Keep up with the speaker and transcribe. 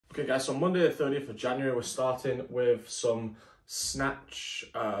Okay guys, so Monday the 30th of January, we're starting with some snatch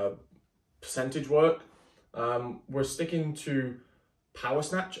percentage work. We're sticking to power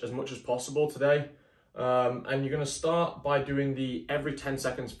snatch as much as possible today. And you're gonna start by doing the every 10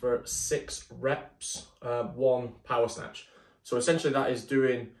 seconds for 6 reps, 1 power snatch. So essentially that is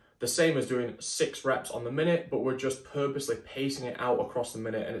doing the same as doing 6 reps on the minute, but we're just purposely pacing it out across the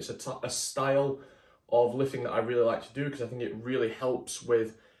minute. And it's a style of lifting that I really like to do because I think it really helps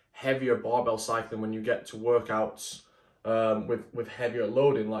with heavier barbell cycling when you get to workouts with heavier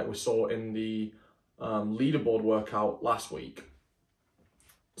loading, like we saw in the leaderboard workout last week.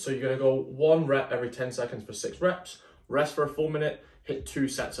 So you're going to go 1 rep every 10 seconds for 6 reps, rest for a full minute, hit 2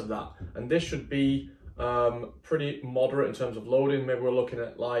 sets of that. And this should be pretty moderate in terms of loading. Maybe we're looking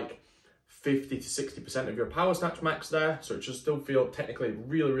at like 50 to 60% of your power snatch max there. So it should still feel technically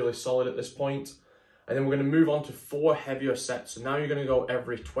really, really solid at this point. And then we're going to move on to 4 heavier sets. So now you're going to go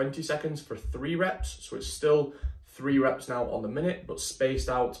every 20 seconds for 3 reps. So it's still 3 reps now on the minute, but spaced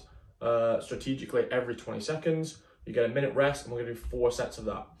out strategically every 20 seconds. You get a minute rest, and we're going to do 4 sets of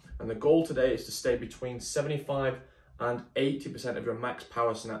that. And the goal today is to stay between 75 and 80% of your max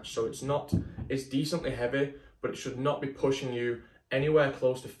power snatch. So it's decently heavy, but it should not be pushing you anywhere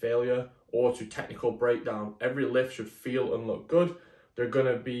close to failure or to technical breakdown. Every lift should feel and look good. They're going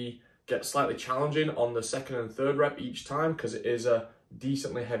to get slightly challenging on the 2nd and 3rd rep each time because it is a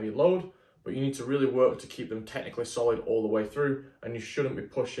decently heavy load, but you need to really work to keep them technically solid all the way through, and you shouldn't be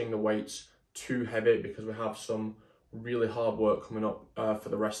pushing the weights too heavy because we have some really hard work coming up for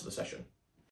the rest of the session.